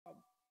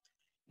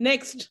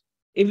Next,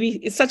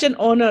 it's such an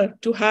honor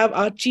to have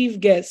our chief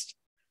guest,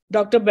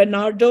 Dr.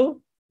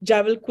 Bernardo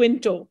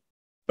Javalquinto,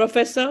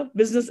 Professor,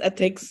 Business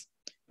Ethics,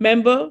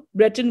 member,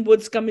 Bretton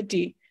Woods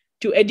Committee,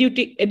 to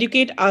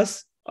educate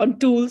us on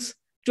tools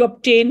to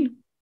obtain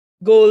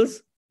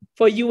goals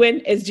for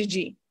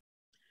UNSGD.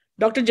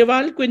 Dr.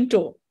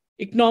 Javalquinto,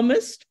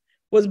 economist,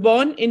 was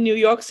born in New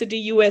York City,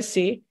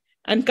 USA,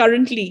 and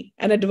currently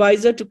an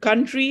advisor to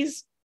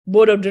countries,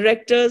 board of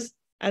directors,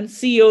 and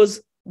CEOs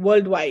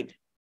worldwide.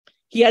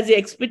 He has the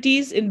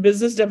expertise in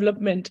business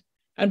development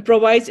and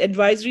provides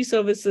advisory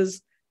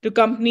services to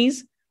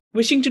companies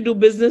wishing to do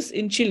business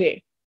in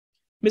Chile.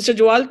 Mr.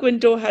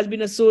 Javalquinto has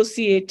been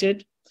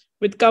associated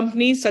with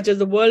companies such as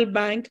the World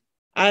Bank,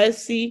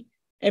 IFC,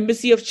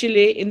 Embassy of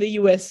Chile in the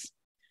US,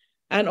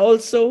 and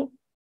also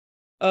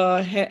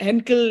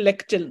Henkel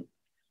Lechtel.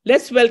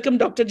 Let's welcome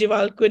Dr.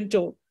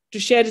 Javalquinto to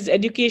share his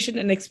education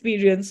and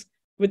experience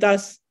with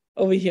us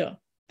over here.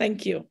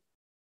 Thank you.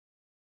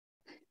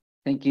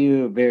 Thank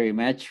you very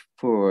much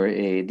for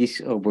this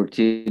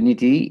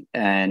opportunity,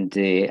 and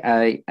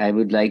I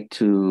would like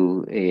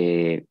to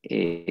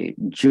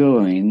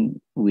join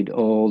with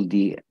all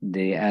the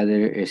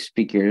other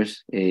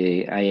speakers.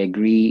 I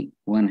agree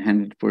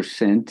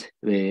 100%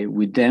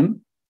 with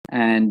them,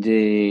 and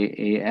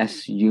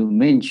as you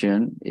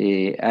mentioned,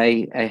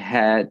 I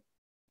had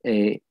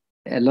a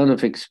lot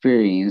of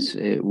experience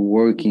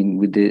working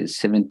with the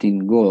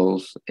 17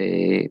 goals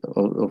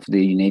of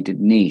the United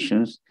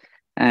Nations.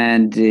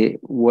 And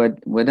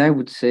what I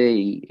would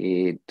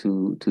say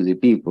to the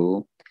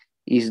people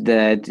is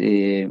that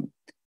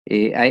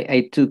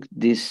I took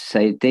this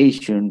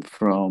citation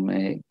from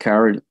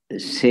Carl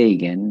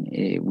Sagan,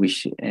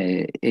 which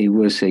it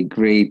was a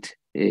great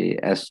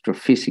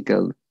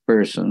astrophysical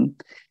person,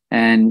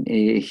 and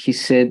he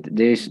said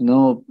there is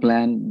no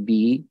plan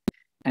B,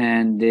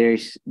 and there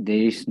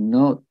is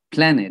no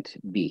planet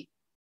B.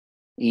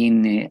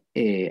 In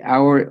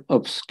our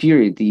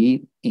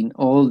obscurity, in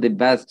all the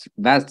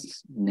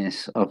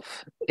vastness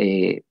of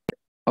the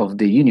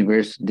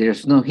universe,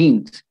 there's no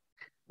hint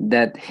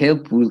that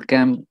help will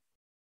come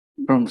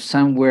from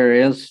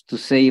somewhere else to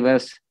save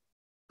us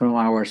from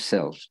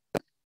ourselves.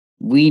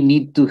 We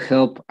need to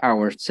help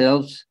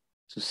ourselves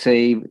to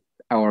save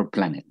our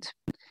planet.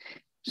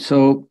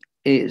 So,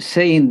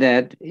 saying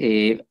that,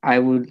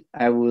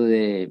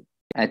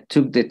 I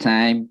took the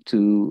time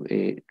to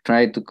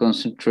try to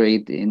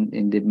concentrate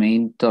in the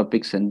main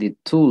topics and the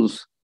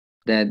tools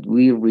that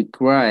we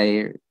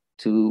require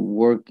to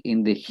work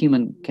in the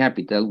human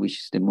capital, which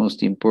is the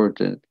most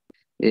important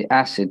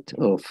asset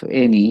of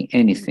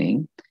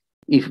anything.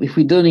 If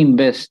we don't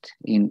invest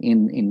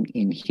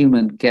in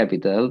human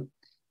capital,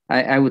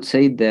 I would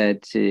say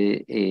that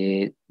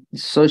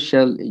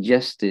social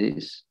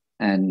justice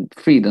and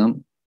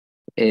freedom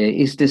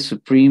is the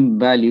supreme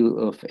value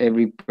of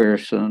every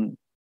person,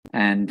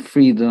 and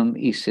freedom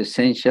is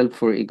essential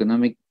for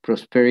economic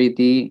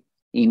prosperity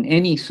in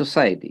any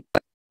society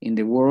in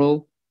the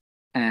world,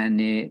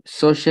 and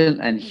social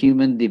and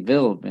human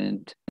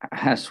development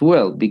as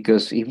well,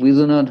 because if we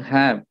do not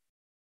have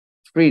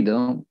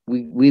freedom,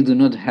 we do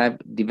not have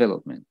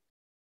development.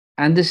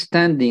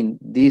 Understanding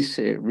this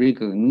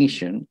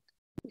recognition,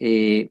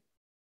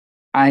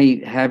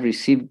 I have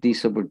received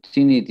this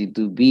opportunity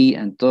to be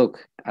and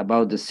talk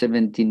about the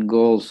 17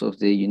 goals of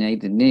the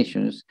United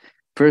Nations.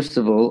 First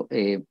of all,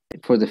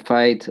 for the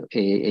fight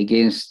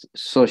against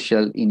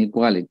social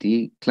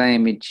inequality,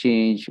 climate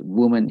change,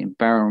 women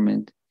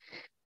empowerment,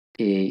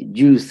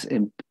 youth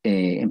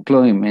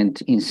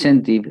employment,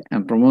 incentive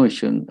and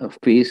promotion of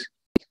peace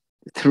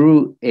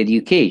through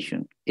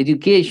education.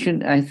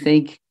 Education, I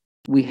think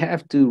we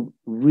have to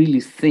really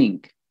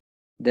think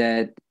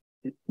that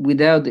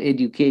without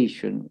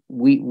education,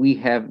 we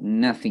have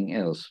nothing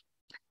else.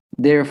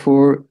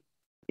 Therefore,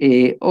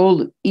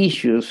 all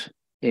issues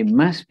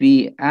must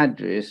be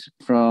addressed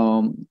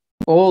from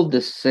all the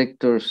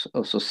sectors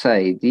of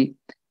society,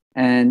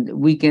 and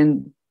we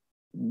can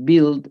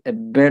build a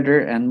better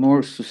and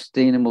more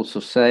sustainable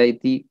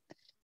society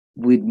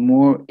with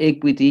more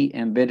equity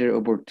and better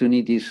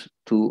opportunities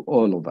to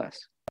all of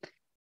us.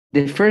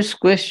 The first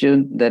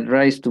question that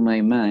rises to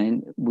my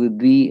mind would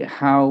be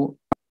how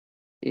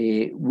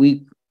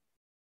we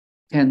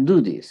can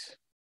do this.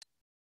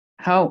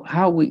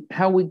 How we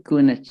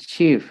can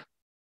achieve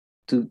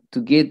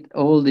to get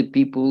all the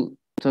people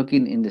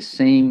talking in the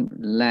same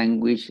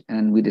language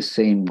and with the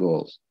same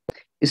goals.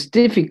 It's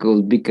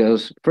difficult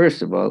because,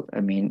 first of all, I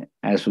mean,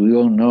 as we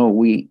all know,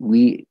 we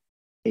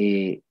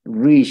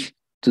reach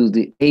to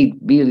the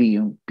 8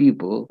 billion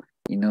people,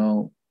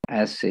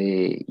 as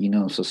a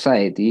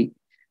society,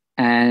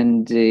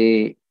 and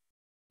the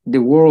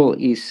world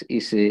is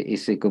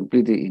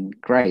completely in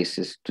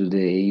crisis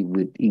today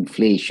with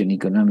inflation,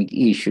 economic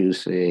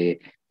issues,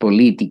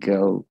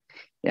 political.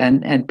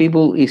 And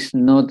people is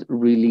not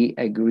really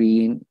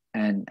agreeing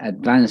and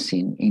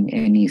advancing in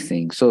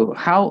anything. So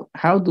how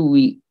do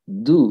we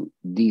do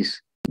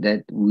this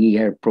that we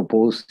are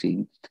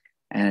proposing?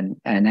 And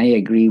I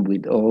agree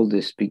with all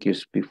the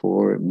speakers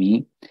before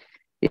me.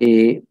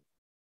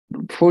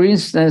 for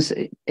instance,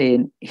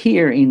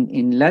 here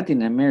in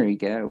Latin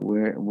America,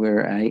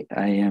 where I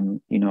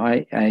am,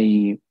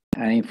 I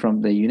am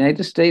from the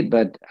United States,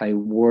 but I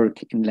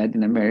work in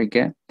Latin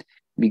America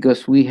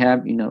because we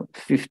have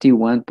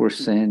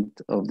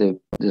 51% of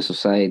the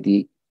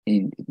society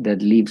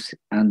that lives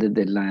under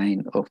the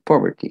line of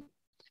poverty.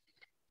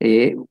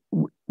 We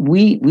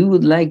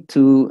would like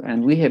to,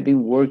 and we have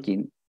been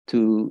working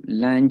to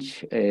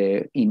launch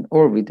in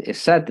orbit a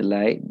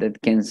satellite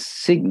that can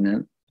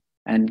signal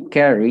and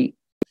carry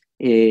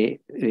a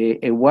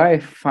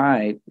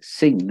Wi-Fi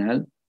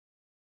signal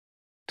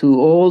to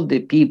all the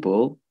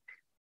people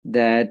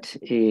that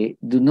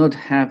do not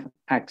have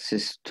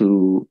access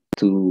to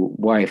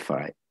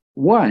Wi-Fi.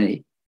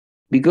 Why?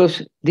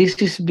 Because this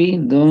is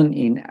being done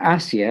in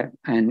Asia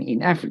and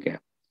in Africa.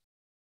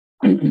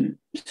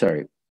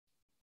 Sorry.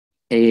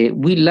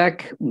 We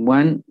lack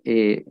one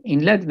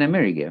in Latin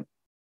America.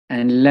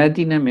 And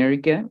Latin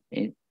America,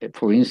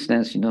 for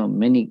instance,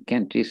 many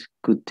countries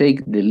could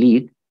take the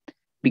lead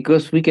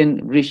because we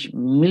can reach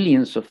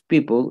millions of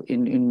people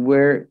in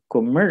where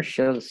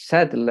commercial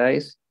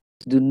satellites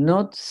do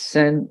not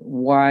send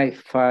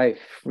Wi-Fi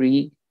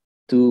free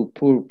to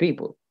poor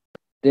people.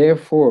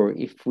 Therefore,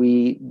 if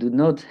we do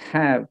not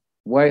have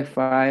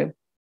Wi-Fi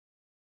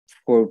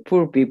for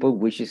poor people,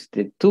 which is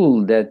the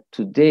tool that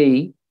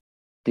today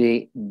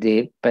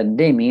the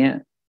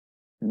pandemic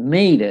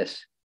made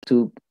us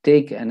to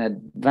take an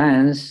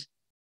advance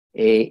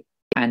and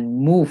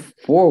move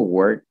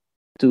forward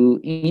to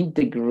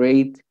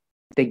integrate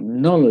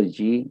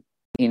technology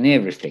in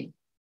everything.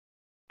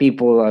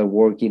 People are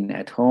working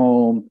at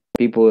home,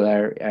 people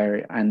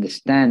are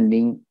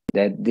understanding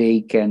that they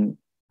can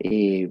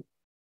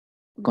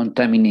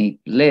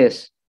contaminate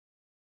less.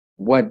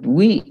 What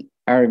we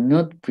are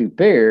not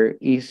prepared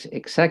is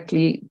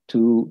exactly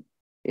to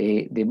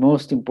the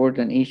most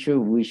important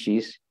issue, which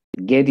is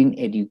getting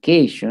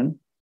education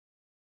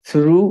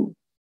through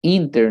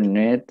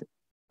internet.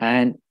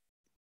 And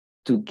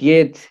to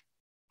get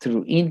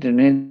through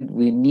internet,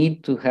 we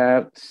need to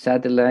have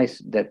satellites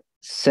that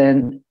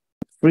send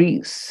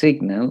free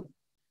signal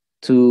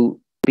to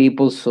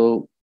people,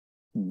 so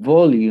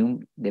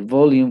the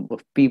volume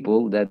of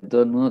people that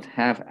do not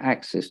have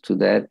access to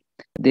that,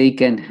 they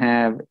can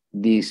have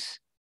this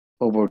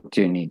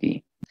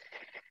opportunity.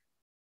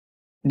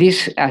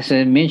 This, as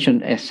I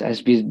mentioned,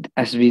 has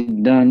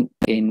been done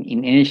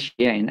in Asia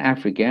and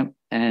Africa,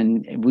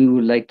 and we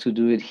would like to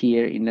do it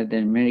here in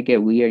Latin America.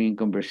 We are in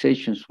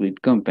conversations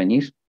with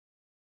companies,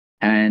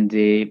 and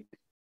the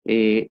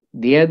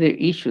other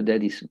issue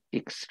that is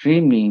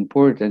extremely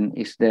important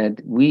is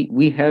that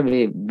we have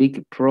a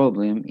big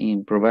problem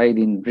in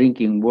providing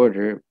drinking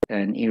water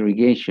and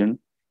irrigation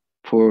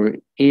for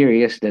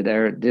areas that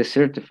are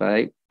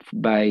desertified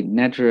by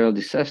natural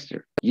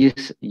disaster.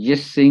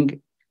 Just think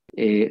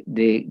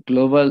the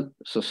global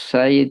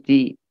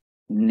society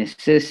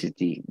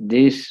necessity.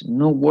 There's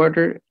no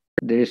water,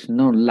 there's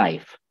no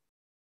life.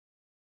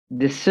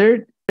 The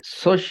third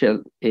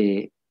social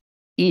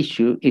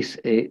issue is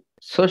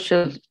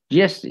social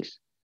justice.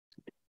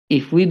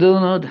 If we do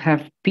not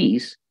have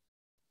peace,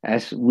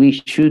 as we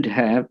should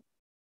have,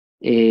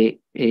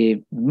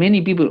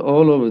 many people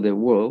all over the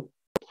world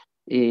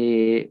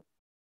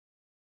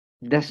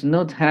does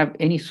not have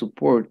any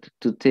support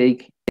to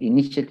take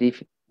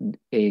initiative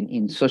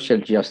in social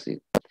justice.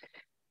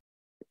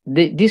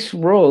 This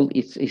role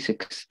is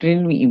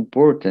extremely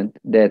important,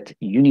 that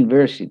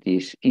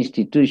universities,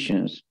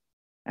 institutions,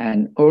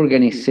 and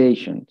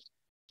organizations,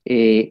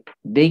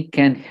 they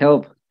can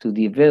help to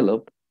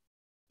develop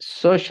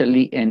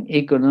socially and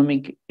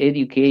economic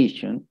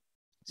education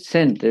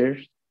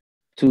centers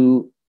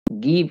to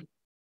give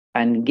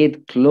and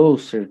get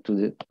closer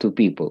to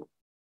people.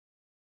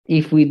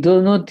 If we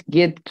do not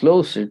get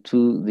closer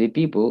to the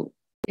people,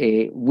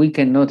 we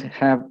cannot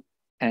have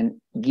and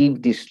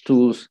give these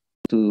tools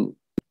to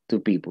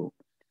people.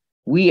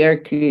 We are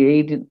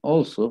creating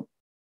also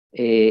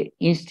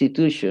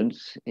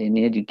institutions and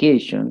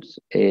educations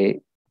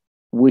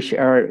which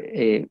are,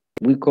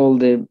 we call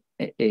them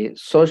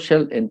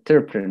social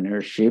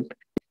entrepreneurship,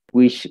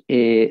 which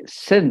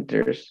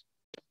centers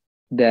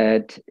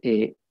that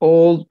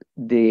all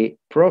the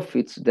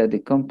profits that the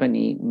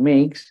company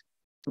makes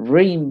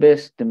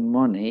reinvest the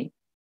money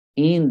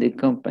in the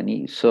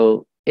company,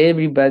 so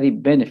everybody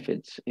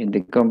benefits in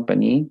the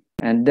company,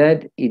 and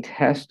that it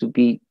has to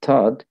be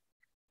taught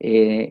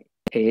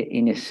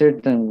in a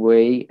certain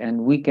way,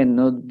 and we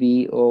cannot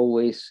be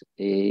always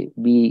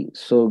be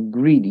so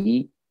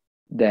greedy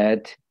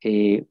that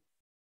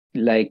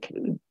like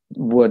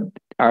what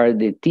are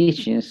the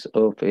teachings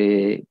of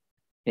a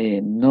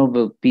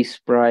Nobel Peace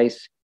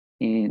Prize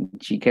in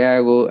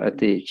Chicago, at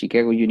the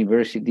Chicago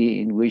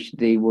University, in which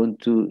they want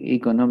to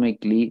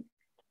economically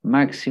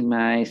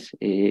maximize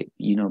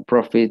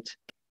profits,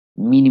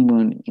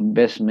 minimum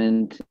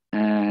investment,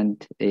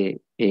 and a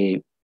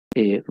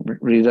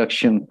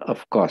reduction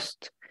of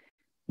cost.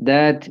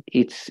 That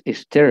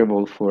it's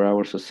terrible for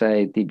our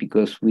society,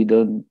 because we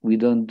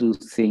don't do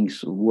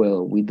things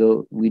well. We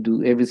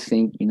do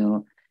everything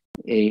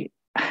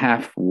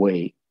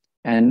halfway.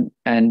 And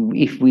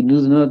if we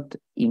do not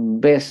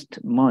invest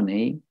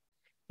money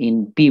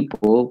in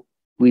people,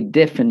 we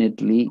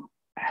don't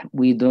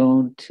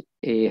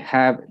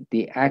have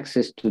the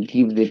access to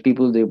give the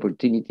people the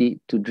opportunity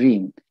to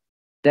dream.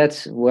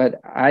 That's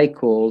what I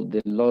call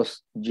the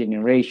lost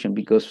generation,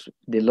 because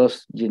the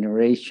lost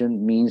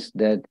generation means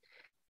that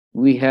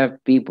we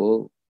have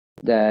people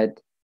that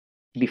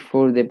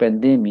before the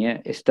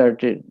pandemic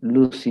started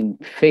losing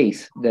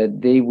faith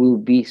that they will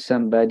be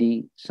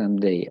somebody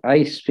someday.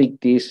 I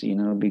speak this,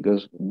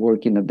 because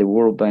working at the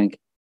World Bank,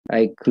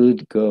 I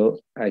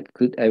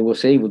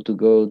was able to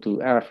go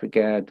to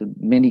Africa, to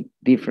many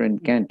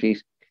different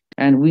countries,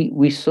 and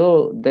we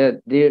saw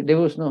that there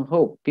was no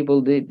hope.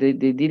 People, they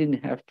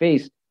didn't have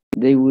faith.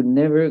 They would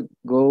never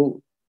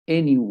go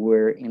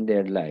anywhere in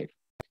their life.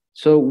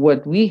 So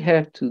what we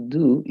have to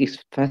do is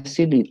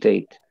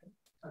facilitate,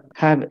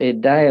 have a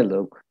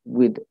dialogue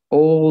with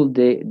all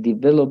the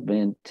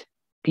development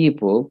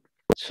people,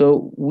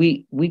 so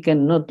we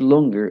can no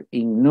longer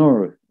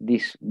ignore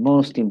these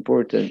most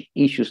important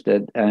issues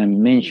that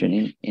I'm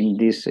mentioning in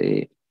this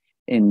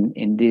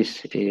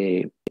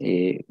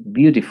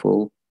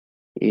beautiful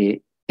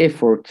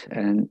effort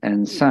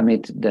and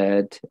summit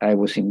that I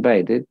was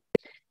invited.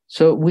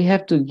 So we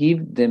have to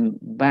give them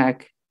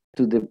back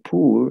to the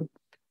poor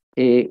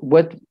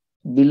what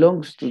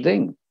belongs to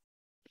them,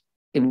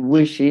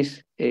 which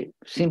is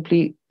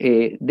simply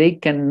they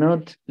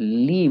cannot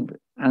live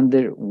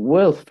under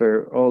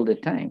welfare all the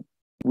time.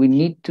 We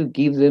need to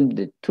give them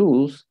the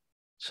tools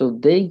so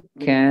they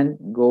can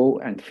go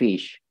and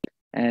fish,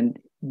 and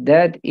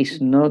that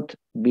is not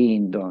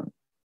being done.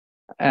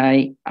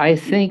 I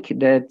think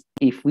that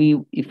if we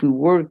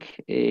work,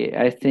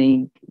 I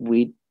think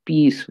with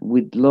peace,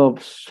 with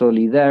love,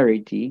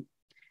 solidarity,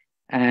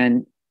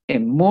 and a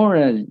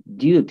moral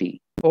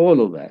duty, all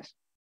of us,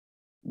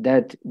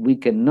 that we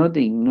cannot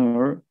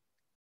ignore,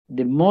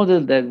 the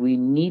model that we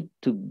need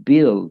to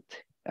build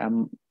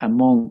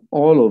among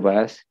all of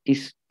us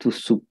is to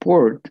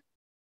support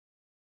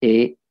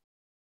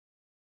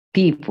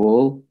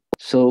people,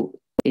 so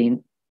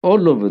in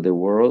all over the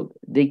world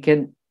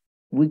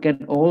we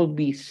can all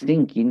be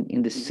thinking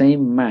in the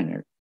same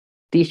manner,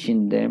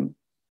 teaching them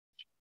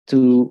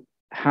to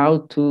how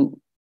to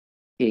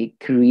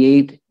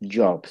create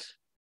jobs.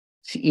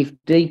 If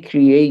they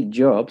create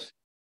jobs,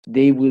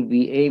 they will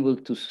be able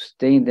to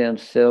sustain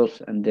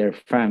themselves and their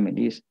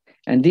families.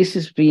 And this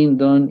is being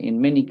done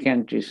in many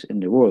countries in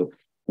the world.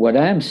 What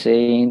I'm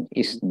saying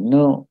is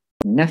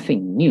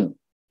nothing new.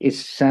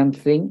 It's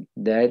something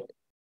that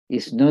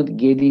is not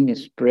getting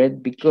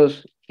spread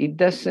because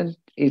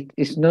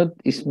it's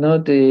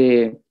not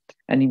an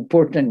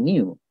important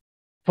new.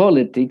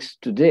 Politics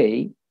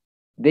today,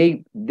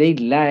 they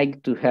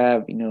like to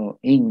have,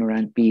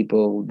 ignorant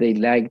people, they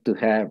like to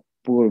have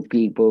poor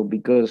people,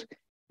 because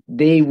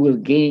they will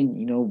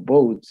gain,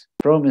 votes,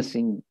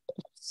 promising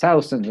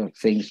thousands of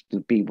things to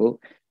people,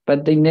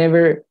 but they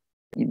never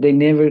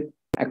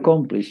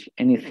accomplish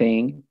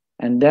anything.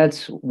 And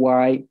that's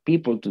why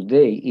people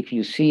today, if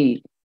you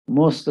see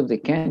most of the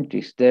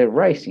countries, they're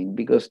rising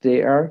because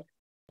they are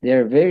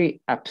very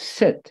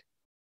upset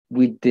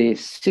with the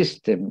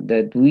system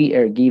that we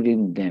are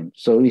giving them.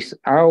 So it's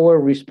our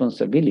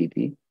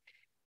responsibility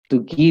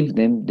to give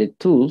them the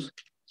tools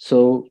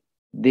so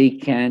they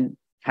can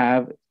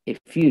have a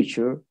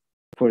future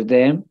for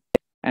them.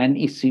 And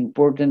it's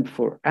important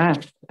for us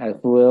as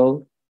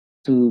well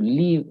to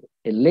leave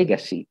a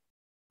legacy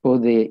for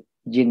the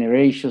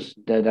generations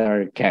that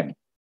are coming.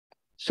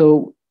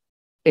 So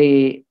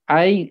I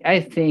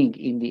think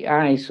in the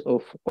eyes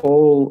of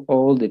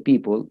all the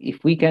people,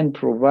 if we can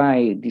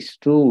provide this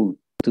tool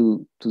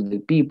to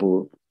the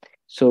people,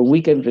 so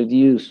we can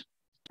reduce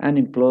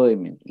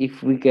unemployment,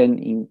 if we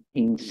can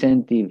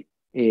incentive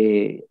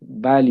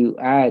value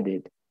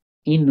added,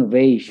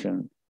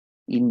 innovation,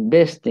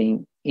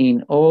 investing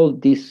in all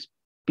these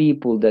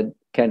people that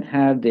can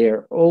have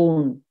their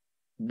own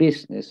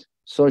business,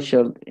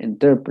 social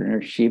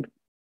entrepreneurship.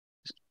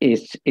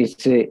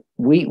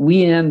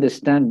 We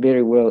understand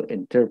very well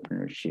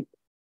entrepreneurship,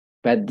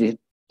 but the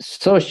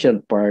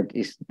social part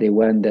is the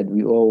one that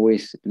we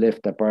always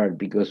left apart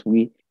because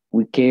we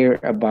care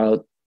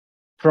about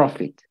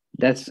profit.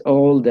 That's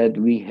all that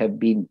we have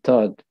been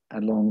taught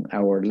along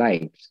our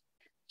lives.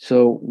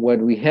 So what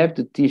we have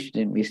to teach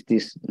them is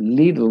this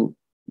little,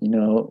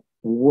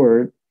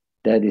 word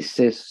that it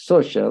says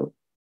social,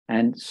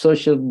 and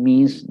social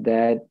means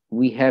that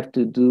we have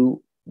to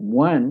do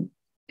one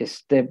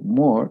step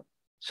more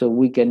so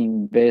we can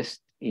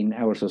invest in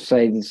our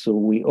society so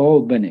we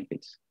all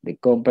benefit. The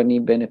company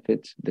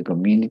benefits, the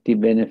community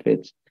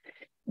benefits.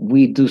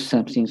 We do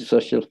something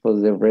social for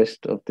the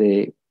rest of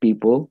the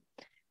people,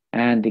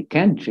 and the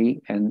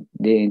country and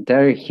the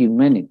entire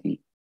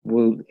humanity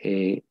will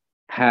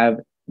have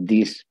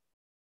this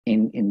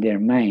in their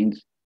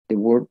minds, the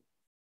word,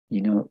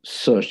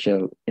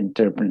 social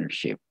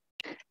entrepreneurship.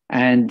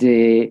 And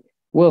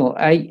well,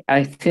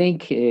 I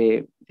think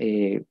I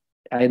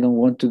don't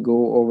want to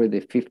go over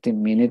the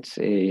 15 minutes.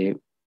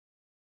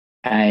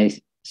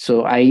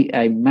 So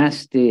I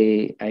must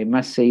say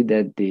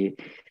that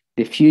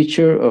the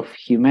future of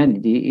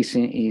humanity is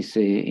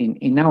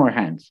in our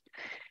hands,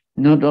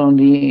 not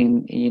only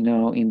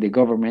in the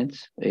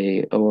governments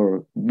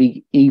or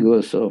big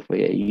egos of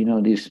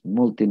these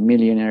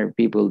multimillionaire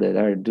people that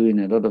are doing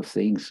a lot of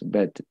things,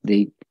 but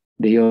they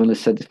only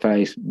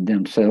satisfy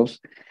themselves,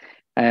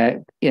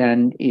 and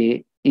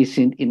it's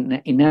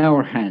in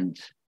our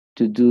hands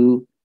to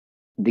do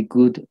the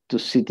good to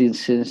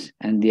citizens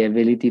and the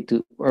ability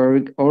to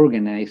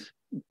organize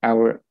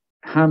our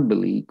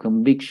humbly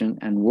conviction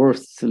and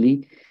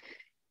worthily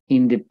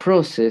in the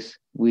process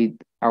with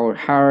our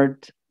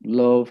heart,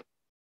 love,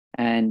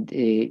 and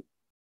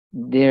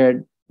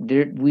there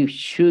we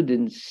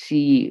shouldn't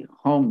see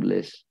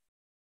homeless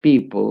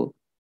people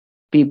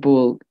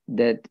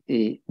that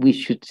we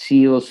should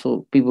see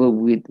also people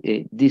with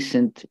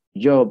decent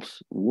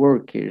jobs,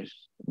 workers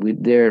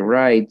with their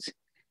rights.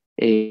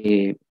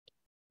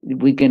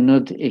 We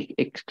cannot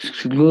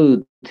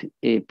exclude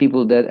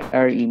people that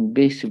are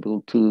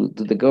invisible to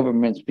the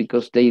governments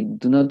because they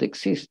do not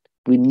exist.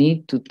 We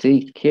need to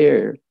take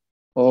care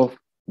of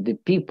the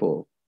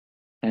people,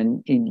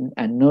 and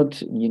not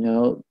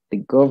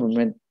the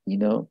government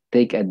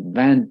take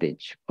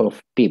advantage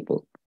of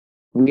people.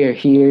 We are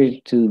here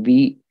to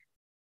be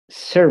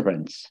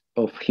servants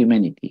of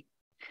humanity.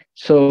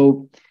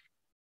 So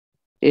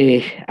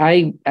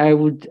I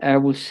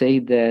would say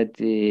that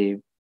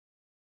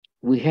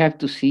we have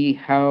to see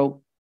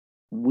how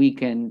we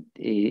can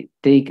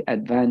take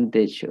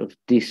advantage of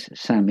this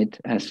summit,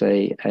 as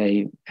I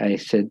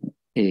said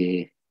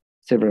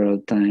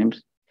several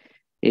times.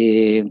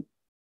 We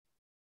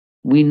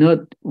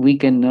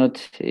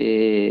cannot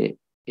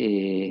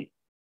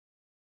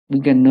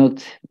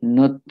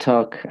not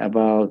talk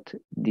about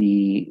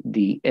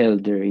the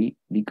elderly,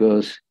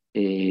 because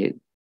they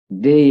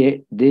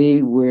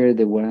were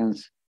the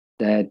ones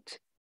that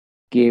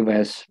gave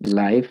us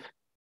life.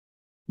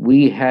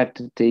 We have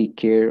to take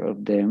care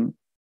of them,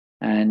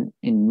 and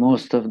in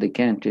most of the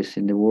countries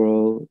in the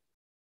world,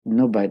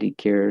 nobody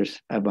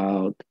cares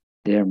about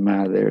their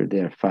mother,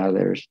 their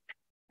fathers,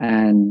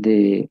 and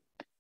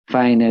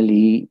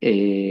finally,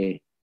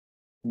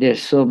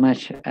 there's so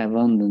much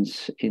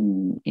abundance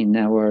in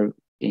our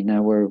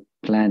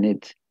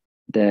planet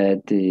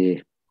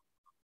that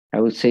I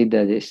would say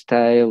that the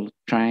style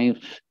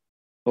triumphs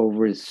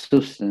over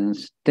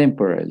substance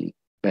temporarily,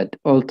 but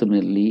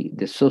ultimately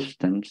the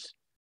substance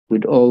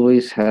would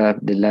always have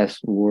the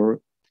last word,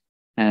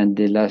 and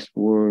the last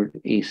word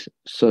is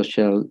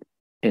social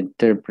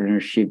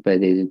entrepreneurship by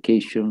the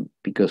education,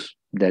 because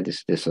that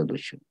is the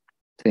solution.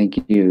 Thank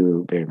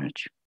you very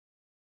much.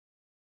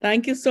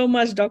 Thank you so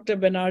much, Dr.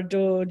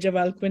 Bernardo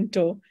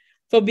Javalquinto,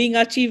 for being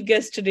our chief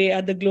guest today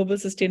at the Global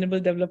Sustainable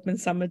Development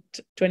Summit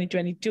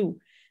 2022.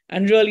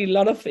 And really a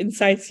lot of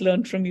insights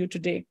learned from you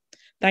today.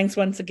 Thanks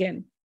once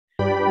again.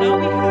 Now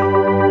we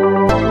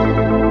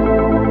have